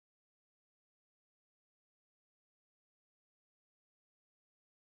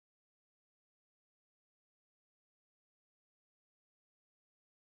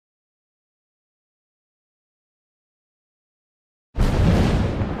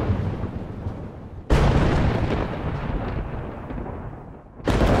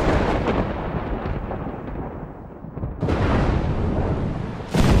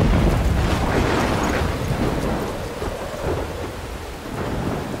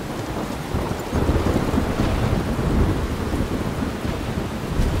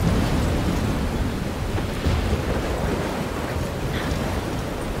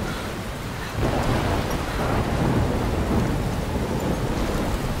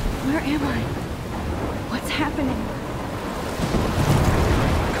Where am I? What's happening?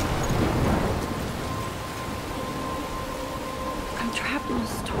 I'm trapped in a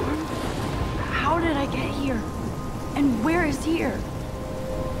storm? How did I get here? And where is here?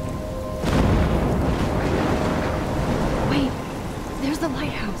 Wait, there's the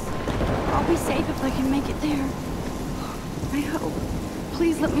lighthouse. I'll be safe if I can make it there. I hope.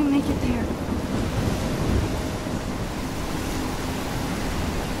 Please let me make it there.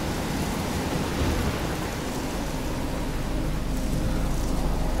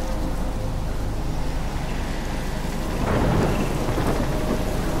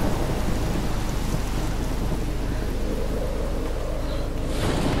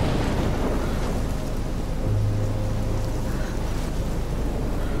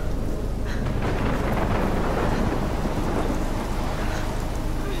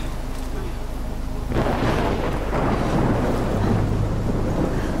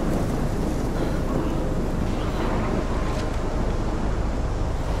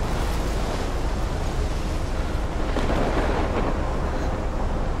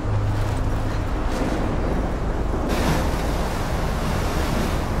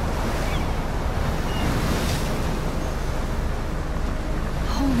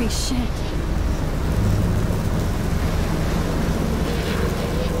 Holy shit.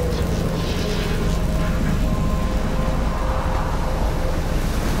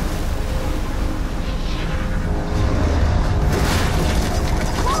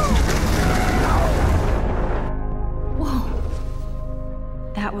 Whoa.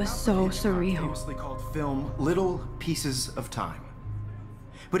 That was so surreal. Famously called film Little Pieces of Time.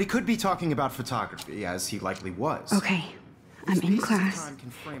 But he could be talking about photography, as he likely was. Okay. I'm in class.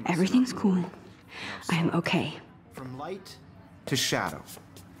 Everything's cool. I'm okay. From light to shadow.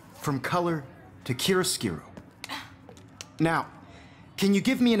 From color to chiaroscuro. Now, can you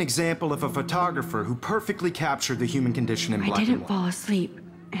give me an example of a photographer who perfectly captured the human condition in black and white? I didn't fall asleep,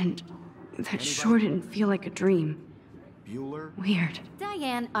 and that sure didn't feel like a dream. Bueller? Weird.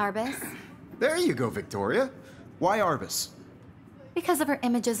 Diane Arbus. There you go, Victoria. Why Arbus? Because of her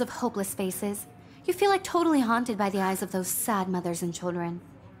images of hopeless faces. You feel like totally haunted by the eyes of those sad mothers and children.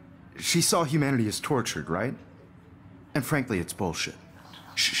 She saw humanity as tortured, right? And frankly, it's bullshit.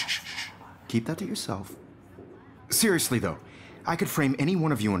 Shh, shh, shh, shh. Keep that to yourself. Seriously, though, I could frame any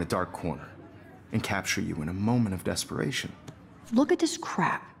one of you in a dark corner and capture you in a moment of desperation. Look at this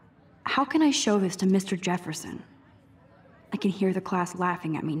crap. How can I show this to Mr. Jefferson? I can hear the class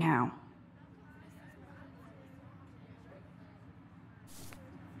laughing at me now.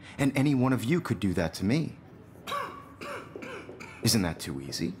 And any one of you could do that to me. Isn't that too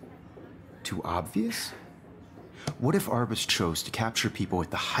easy? Too obvious? What if Arbus chose to capture people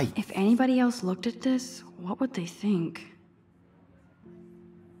at the height? If anybody else looked at this, what would they think?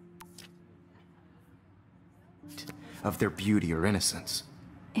 Of their beauty or innocence.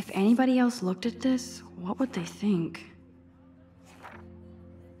 If anybody else looked at this, what would they think?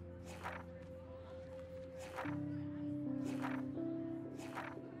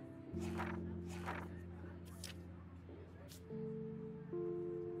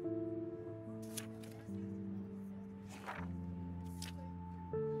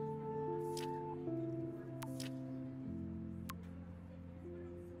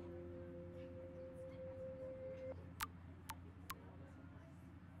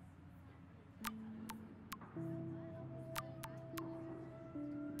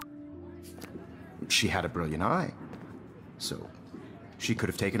 She had a brilliant eye, so she could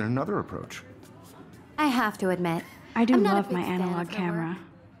have taken another approach. I have to admit, I do I'm not a love big my fan analog of her camera.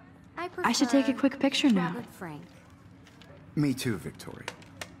 work. I should take a quick picture now. Robert Frank. Me too, Victoria.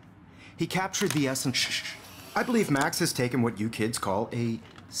 He captured the essence. Shh. I believe Max has taken what you kids call a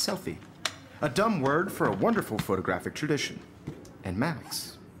selfie. A dumb word for a wonderful photographic tradition. And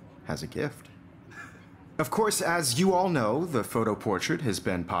Max has a gift. Of course, as you all know, the photo portrait has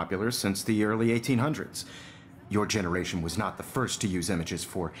been popular since the early 1800s. Your generation was not the first to use images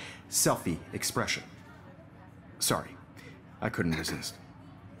for selfie expression. Sorry, I couldn't resist.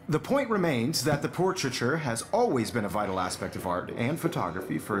 The point remains that the portraiture has always been a vital aspect of art and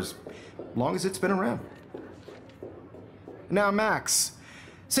photography for as long as it's been around. Now, Max,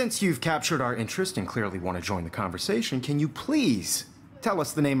 since you've captured our interest and clearly want to join the conversation, can you please tell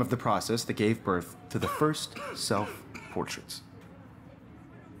us the name of the process that gave birth to the first self-portraits?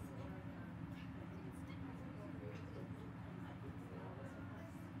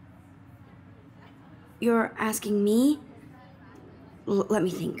 You're asking me? Let me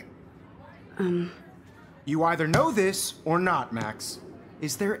think. You either know this or not, Max.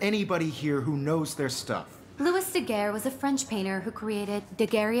 Is there anybody here who knows their stuff? Louis Louis Daguerre was a French painter who created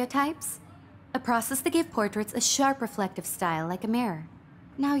daguerreotypes, a process that gave portraits a sharp reflective style like a mirror.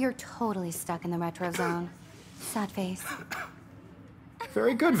 Now you're totally stuck in the retro zone. Sad face.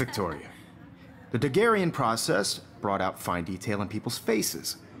 Very good, Victoria. The Daguerrean process brought out fine detail in people's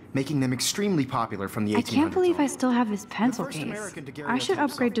faces, making them extremely popular from the 1800s. I can't believe I on. still have this pencil The first case. American I should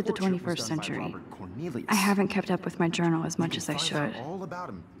daguerreotype upgrade to the self-portrait was 21st done by century. Robert Cornelius. I haven't kept up with my journal as much as I Find should. out all about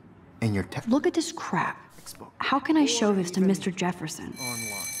him in your Look at this crap. How can I show this to Mr. Jefferson?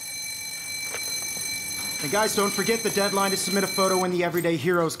 online. And guys, don't forget the deadline to submit a photo in the Everyday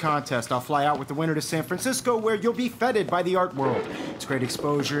Heroes contest. I'll fly out with the winner to San Francisco, where you'll be feted by the art world. It's great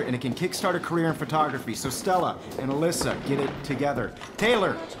exposure, and it can kickstart a career in photography. So Stella and Alyssa, get it together.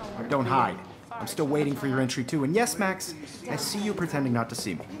 Taylor, don't hide. I'm still waiting for your entry too. And yes, Max, I see you pretending not to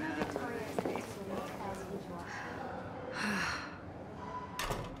see me.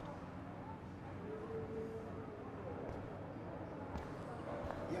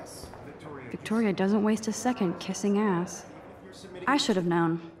 Victoria doesn't waste a second kissing ass. I should have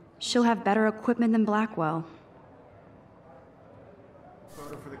known. She'll have better equipment than Blackwell.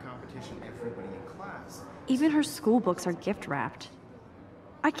 Photo for the competition, everybody in class. Even her school books are gift wrapped.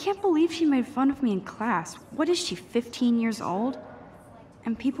 I can't believe she made fun of me in class. What is she, 15 years old?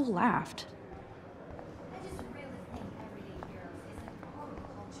 And people laughed. I just really think Everyday Heroes is an important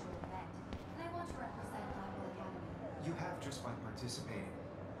cultural event, and I want to represent Blackwell Academy. You have just by participating.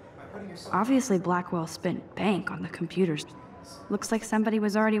 By putting yourself Obviously, Blackwell spent bank on the computers. Looks like somebody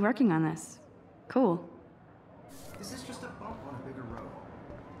was already working on this. Cool. This is just a bump on a bigger road.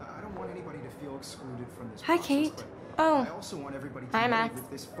 I don't want anybody to feel excluded from this Hi, process, Kate. but Oh. I also want everybody to Hi, know Max. that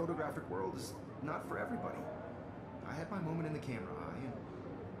this photographic world is not for everybody. I had my moment in the camera eye, and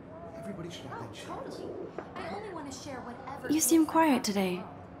everybody should have that chance. Totally. I only want to share whatever. You seem quiet today.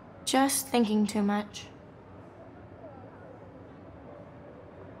 Just thinking too much.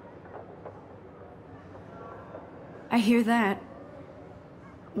 I hear that.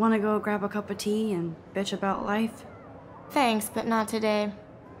 Want to go grab a cup of tea and bitch about life? Thanks, but not today.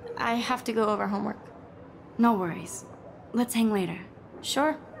 I have to go over homework. No worries. Let's hang later.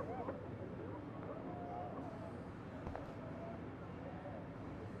 Sure.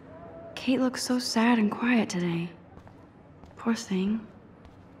 Kate looks so sad and quiet today. Poor thing.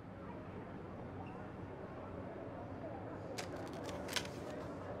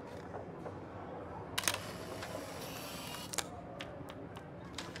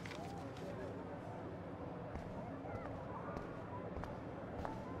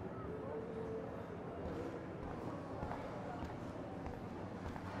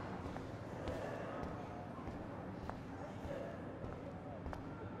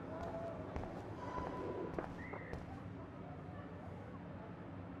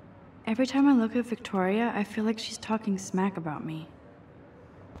 Every time I look at Victoria, I feel like she's talking smack about me.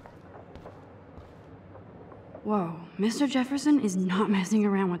 Whoa, Mr. Jefferson is not messing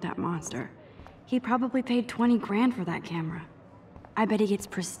around with that monster. He probably paid 20 grand for that camera. I bet he gets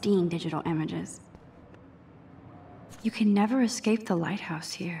pristine digital images. You can never escape the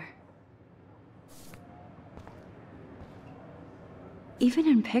lighthouse here. Even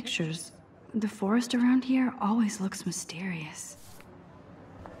in pictures, the forest around here always looks mysterious.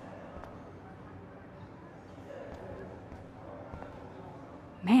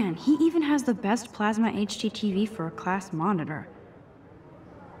 Man, he even has the best plasma HDTV for a class monitor.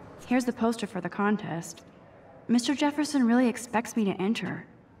 Here's the poster for the contest. Mr. Jefferson really expects me to enter.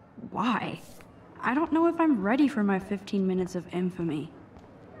 Why? I don't know if I'm ready for my 15 minutes of infamy.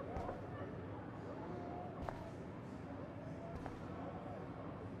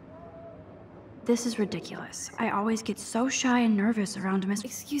 This is ridiculous. I always get so shy and nervous around Mr.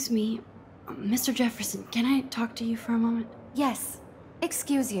 Excuse me, Mr. Jefferson, can I talk to you for a moment? Yes.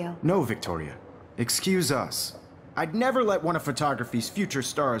 Excuse you. No, Victoria. Excuse us. I'd never let one of photography's future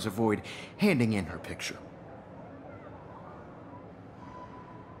stars avoid handing in her picture.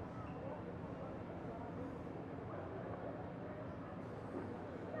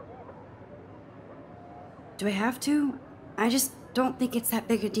 Do I have to? I just don't think it's that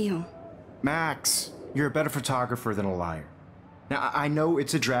big a deal. Max, you're a better photographer than a liar. Now, I know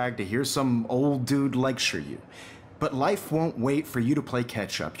it's a drag to hear some old dude lecture you, but life won't wait for you to play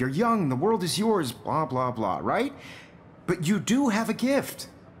catch-up. You're young, the world is yours, blah, blah, blah, right? But you do have a gift.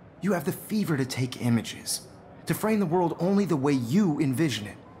 You have the fever to take images, to frame the world only the way you envision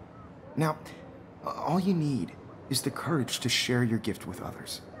it. Now, all you need is the courage to share your gift with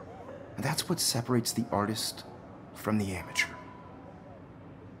others. And that's what separates the artist from the amateur.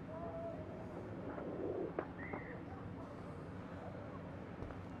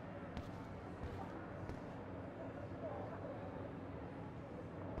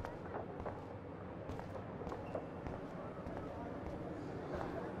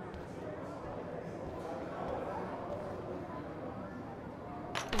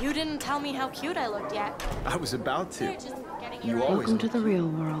 You didn't tell me how cute I looked yet. I was about to. You're just getting You your always Welcome to look the real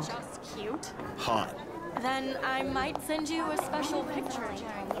world. just cute. hot. Then I might send you a special picture.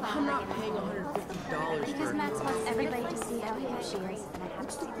 I'm not paying $150 Because for Max wants everybody to see how cute she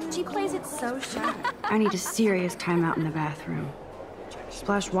is. She plays it so shy. I need a serious timeout in the bathroom.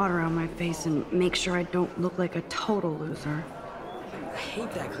 Splash water on my face and make sure I don't look like a total loser. I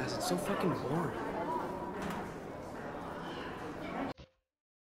hate that class. It's so fucking boring.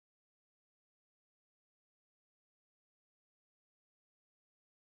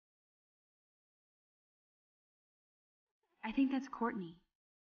 I think that's Courtney.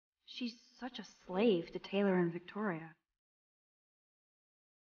 She's such a slave to Taylor and Victoria.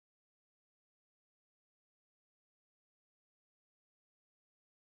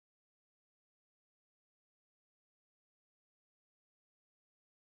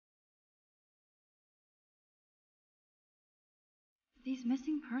 These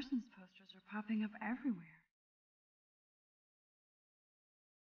missing persons posters are popping up everywhere.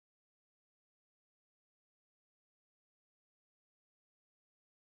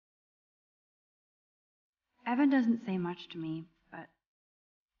 Evan doesn't say much to me, but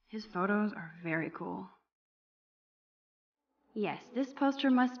his photos are very cool. Yes, this poster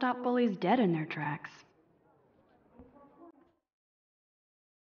must stop bullies dead in their tracks.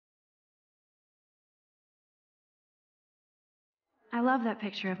 I love that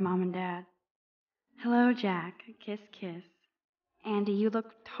picture of Mom and Dad. Hello, Jack. Kiss, kiss. Andy, you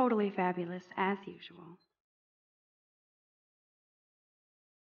look totally fabulous, as usual.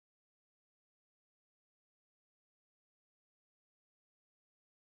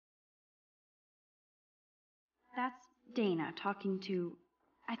 That's Dana talking to,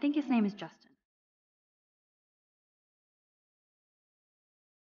 I think his name is Justin.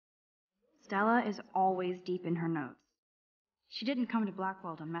 Stella is always deep in her notes. She didn't come to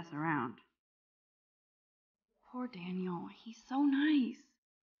Blackwell to mess around. Poor Daniel, he's so nice.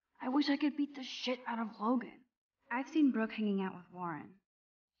 I wish I could beat the shit out of Logan. I've seen Brooke hanging out with Warren.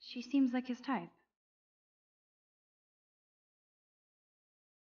 She seems like his type.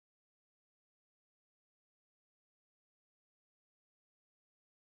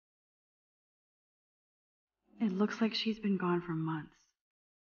 It looks like she's been gone for months.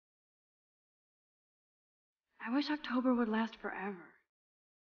 I wish October would last forever.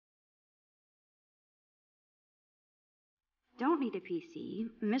 Don't need a PC,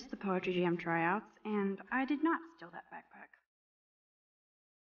 missed the Poetry Jam tryouts, and I did not steal that backpack.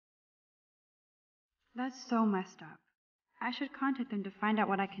 That's so messed up. I should contact them to find out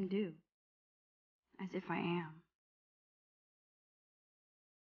what I can do. As if I am.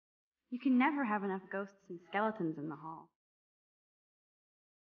 You can never have enough ghosts and skeletons in the hall.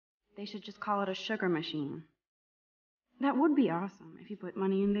 They should just call it a sugar machine. That would be awesome if you put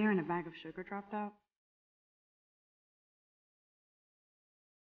money in there and a bag of sugar dropped out.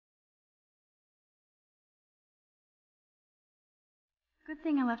 Good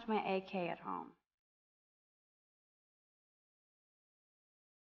thing I left my AK at home.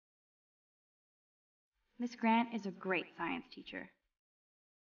 Miss Grant is a great science teacher.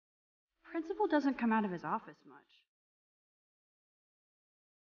 Principal doesn't come out of his office much.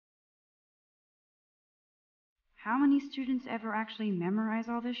 How many students ever actually memorize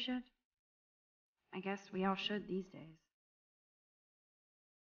all this shit? I guess we all should these days.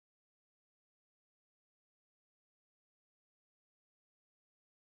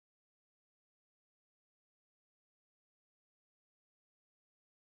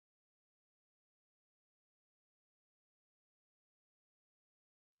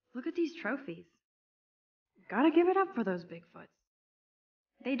 Look at these trophies. Gotta give it up for those Bigfoots.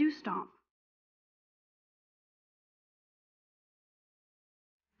 They do stomp.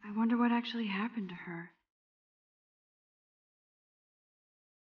 I wonder what actually happened to her.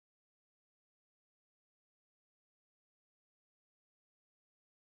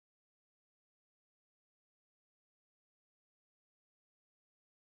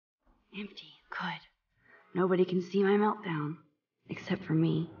 Empty. Good. Nobody can see my meltdown. Except for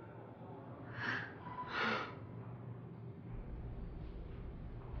me.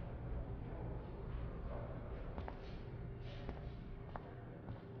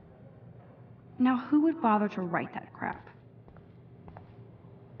 Now, who would bother to write that crap?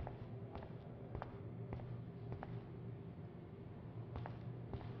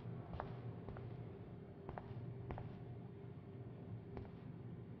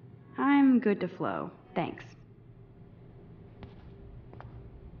 I'm good to flow. Thanks.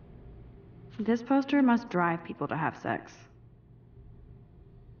 This poster must drive people to have sex.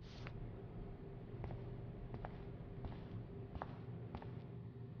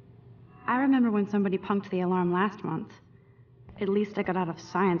 remember when somebody punked the alarm last month. At least I got out of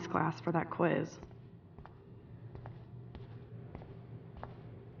science class for that quiz.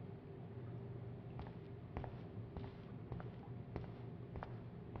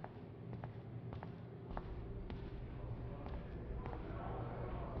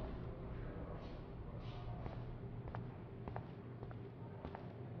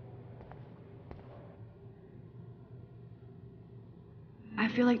 I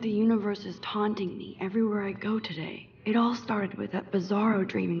feel like the universe is taunting me everywhere I go today. It all started with that bizarro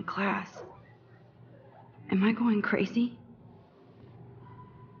dream in class. Am I going crazy?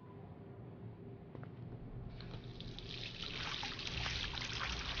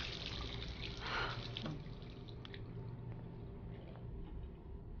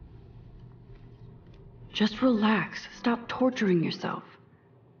 Just relax. Stop torturing yourself.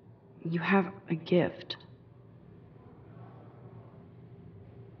 You have a gift.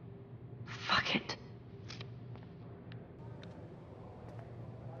 Fuck it.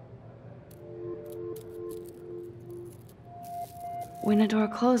 When a door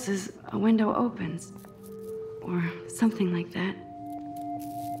closes, a window opens. Or something like that.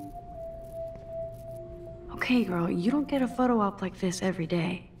 Okay, girl, you don't get a photo op like this every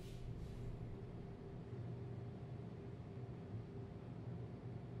day.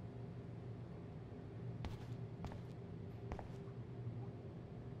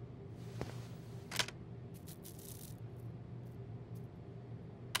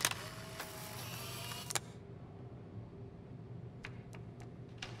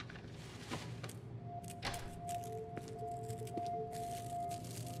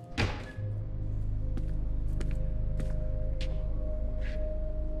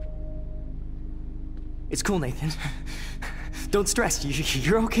 It's cool, Nathan. Don't stress.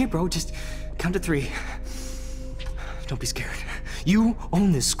 You're okay, bro. Just count to 3. Don't be scared. You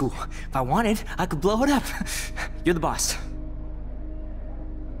own this school. If I wanted, I could blow it up. You're the boss.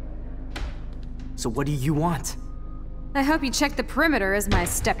 So what do you want? I hope you checked the perimeter, as my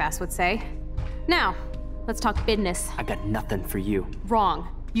step-ass would say. Now, let's talk business. I got nothing for you. Wrong.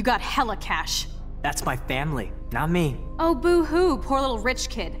 You got hella cash. That's my family, not me. Oh, boo-hoo, poor little rich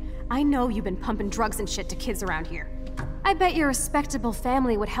kid. I know you've been pumping drugs and shit to kids around here. I bet your respectable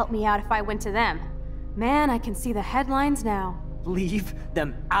family would help me out if I went to them. Man, I can see the headlines now. Leave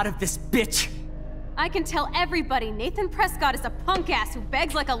them out of this bitch! I can tell everybody Nathan Prescott is a punk ass who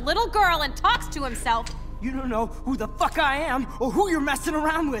begs like a little girl and talks to himself. You don't know who the fuck I am or who you're messing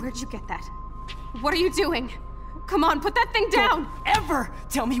around with. Where'd you get that? What are you doing? Come on, put that thing down! Don't ever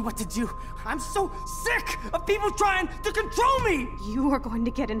tell me what to do! I'm so sick of people trying to control me! You are going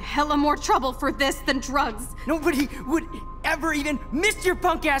to get in hella more trouble for this than drugs. Nobody would ever even miss your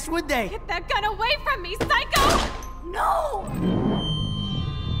punk ass, would they? Get that gun away from me, psycho! No!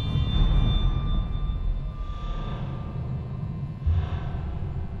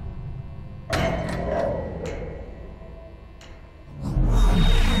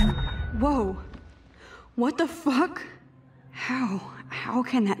 Whoa. What the fuck? How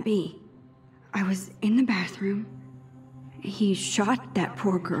can that be? I was in the bathroom. He shot that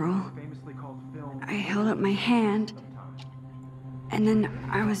poor girl. I held up my hand. And then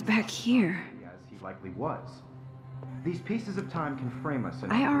I was back here. As he likely was. These pieces of time can frame us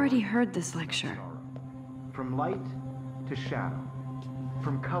in I already heard this lecture. From light to shadow.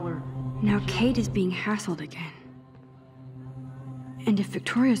 From color. Now Kate is being hassled again. And if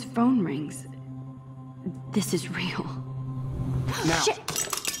Victoria's phone rings, this is real. Now, Shit.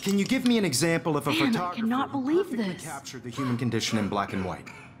 Can you give me an example of a Man, I photographer cannot who believe perfectly this. captured the human condition in black and white?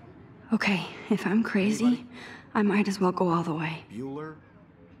 Okay, if I'm crazy, I might as well go all the way. Bueller?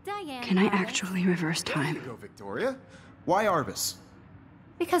 Diane. Can I Arbus. actually reverse There time? you go, Victoria. Why Arbus?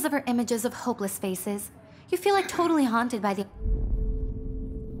 Because of her images of hopeless faces, you feel like totally haunted by the...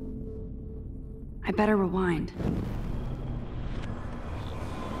 I better rewind.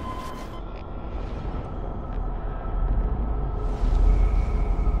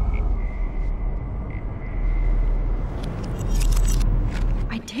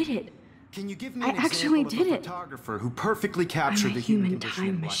 I did it. Can you give me I an actually example did of it. a photographer who perfectly captured I'm a the human human condition time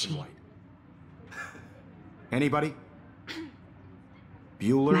in black machine. and white? Anybody?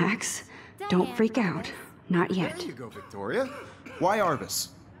 Bueller? Max, don't freak out. Not yet. There you go, Victoria. Why Arbus?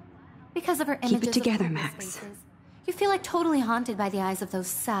 Because of her Keep it images together, of hopeless Max. faces, you feel like totally haunted by the eyes of those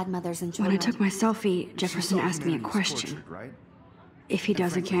sad mothers and When children. I took my selfie, Jefferson She saw asked me a humanity was question. tortured, right? If he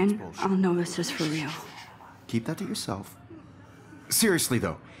does frankly, again, it's bullshit. I'll know this is for real. Keep that to yourself. Seriously,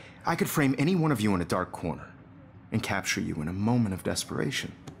 though, I could frame any one of you in a dark corner and capture you in a moment of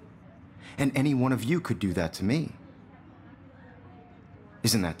desperation. And any one of you could do that to me.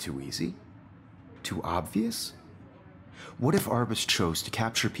 Isn't that too easy? Too obvious? What if Arbus chose to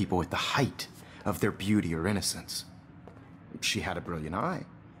capture people at the height of their beauty or innocence? She had a brilliant eye,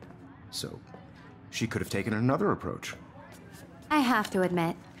 so she could have taken another approach. I have to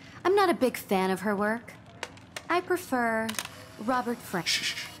admit, I'm not a big fan of her work. I prefer Robert Frank.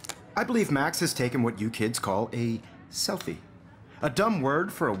 Shh. I believe Max has taken what you kids call a selfie. A dumb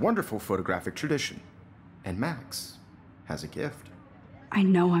word for a wonderful photographic tradition. And Max has a gift. I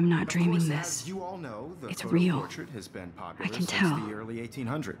know I'm not Of dreaming course, this. as you all know, the It's photo real. portrait has been popular I can since tell. the early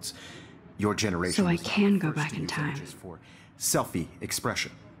 1800s. Your generation So I was not can the go first back to in use time. images for selfie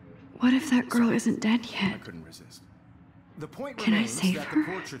expression. What if that girl isn't dead I yet? couldn't resist. The point Can I remains save that her? the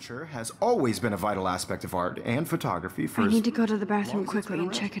portraiture has always been a vital aspect of art and photography for I as need to go to the bathroom long as it's quickly been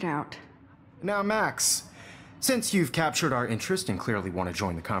and check it out. Now, Max, since you've captured our interest and clearly want to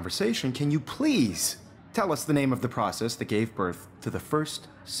join the conversation, can you please tell us the name of the process that gave birth to the first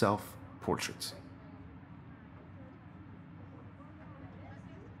self-portraits?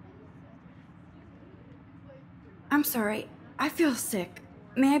 I'm sorry. I feel sick.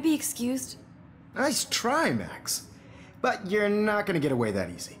 May I be excused? Nice try, Max. But you're not going to get away that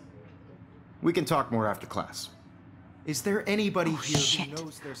easy. We can talk more after class. Is there anybody Oh, here shit. who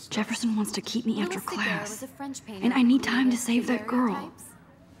knows their stuff? Jefferson wants to keep me after Louis Daguerre class. was a French painter And I who need time to created save that girl. daguerreotypes,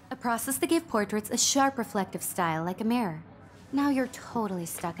 a process that gave portraits a sharp reflective style like a mirror. Now you're totally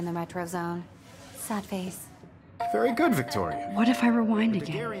stuck in the retro zone. Sad face. Very good, Victoria. What if I rewind The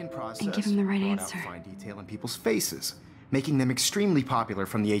again Daguerrean process and give him the right brought answer? out fine detail in people's faces, making them extremely popular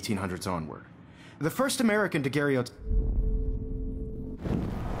from the 1800s onward. The first American daguerreotype.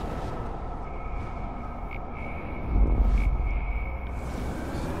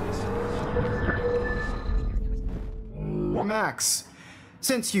 Max,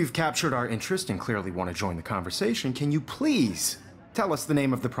 since you've captured our interest and clearly want to join the conversation, can you please tell us the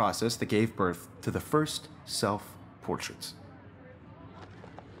name of the process that gave birth to the first self-portraits?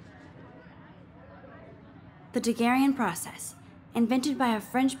 The Daguerrean process, invented by a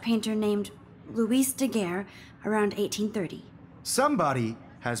French painter named Louis Daguerre around 1830. Somebody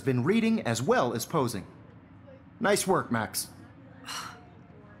has been reading as well as posing. Nice work, Max.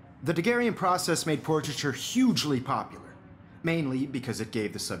 The Daguerrean process made portraiture hugely popular, mainly because it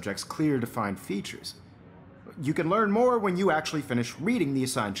gave the subjects clear, defined features. You can learn more when you actually finish reading the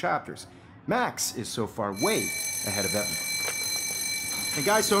assigned chapters. Max is so far way ahead of Evan. And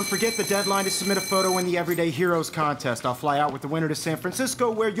guys, don't forget the deadline to submit a photo in the Everyday Heroes contest. I'll fly out with the winner to San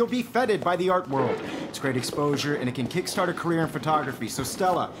Francisco, where you'll be feted by the art world. It's great exposure, and it can kickstart a career in photography. So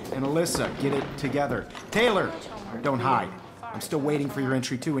Stella and Alyssa, get it together. Taylor, don't hide. I'm still waiting for your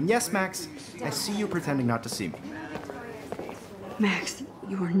entry too. And yes, Max, I see you pretending not to see me. Max,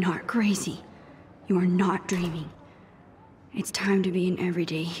 you are not crazy. You are not dreaming. It's time to be an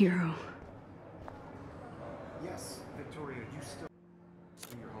everyday hero. Yes, Victoria, you still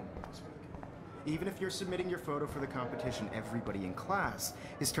do your homework this week. Even if you're submitting your photo for the competition, everybody in class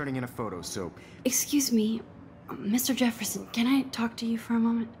is turning in a photo, so... Excuse me, Mr. Jefferson, can I talk to you for a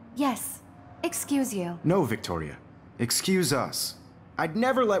moment? Yes. Excuse you. No, Victoria. Excuse us. I'd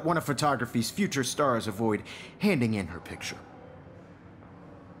never let one of photography's future stars avoid handing in her picture.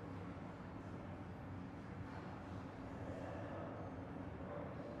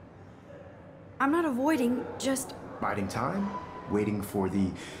 I'm not avoiding, just... Biding time? Waiting for the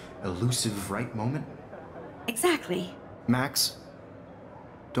elusive right moment? Exactly. Max,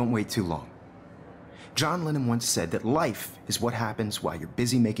 don't wait too long. John Lennon once said that life is what happens while you're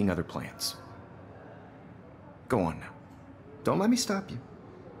busy making other plans. Go on now. Don't let me stop you.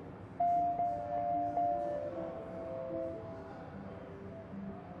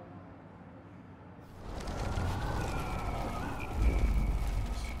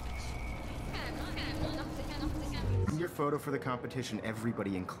 Your photo for the competition,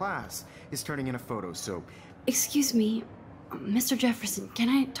 everybody in class is turning in a photo, so... Excuse me, Mr. Jefferson, can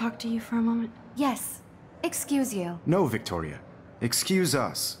I talk to you for a moment? Yes. Excuse you. No, Victoria. Excuse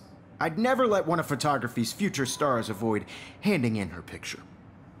us. I'd never let one of photography's future stars avoid handing in her picture.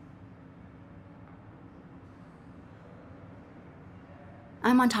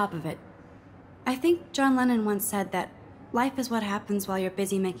 I'm on top of it. I think John Lennon once said that life is what happens while you're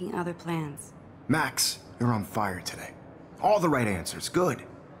busy making other plans. Max, you're on fire today. All the right answers. Good.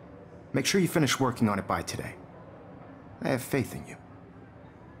 Make sure you finish working on it by today. I have faith in you.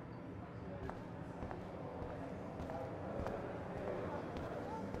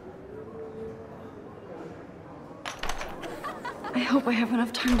 I hope I have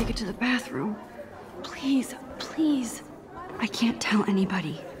enough time to get to the bathroom. Please, please. I can't tell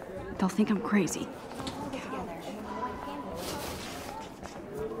anybody. They'll think I'm crazy.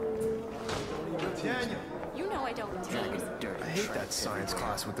 that science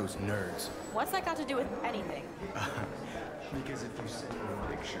class with those nerds. What's that got to do with anything? Because if you sent me a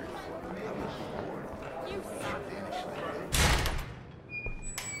picture, You suck.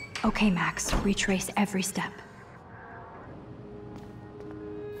 Okay, Max, retrace every step.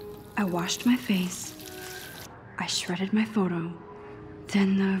 I washed my face. I shredded my photo.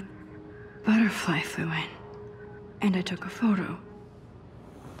 Then the butterfly flew in. And I took a photo.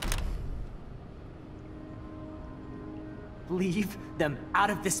 Leave them out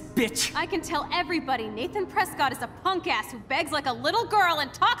of this bitch! I can tell everybody Nathan Prescott is a punk ass who begs like a little girl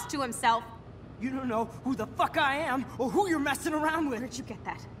and talks to himself. You don't know who the fuck I am or who you're messing around with. Where'd you get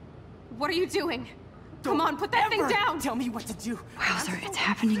that? What are you doing? Come Don't on, put that thing ever down! Tell me what to do. Wowzer, it's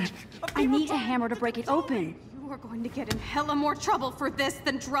happening. I need a hammer to break it open. You are going to get in hella more trouble for this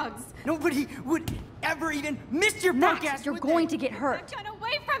than drugs. Nobody would ever even miss your punk ass. Max, you're would going they? to get hurt. Get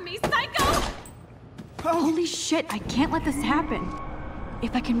away from me, psycho! Holy shit, I can't let this happen.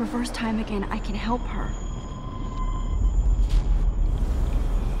 If I can reverse time again, I can help her.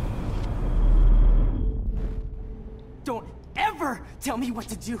 Don't ever tell me what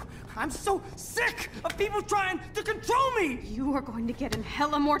to do. I'm so sick of people trying to control me. You are going to get in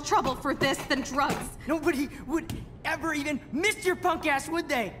hella more trouble for this than drugs. Nobody would ever even miss your punk ass, would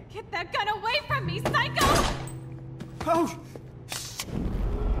they? Get that gun away from me, psycho! Oh.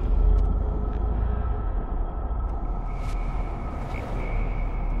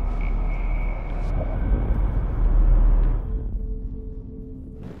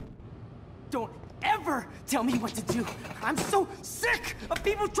 Don't ever tell me what to do. I'm so sick of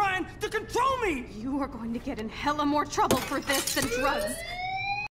people trying to control me. You are going to get in hella more trouble for this than drugs.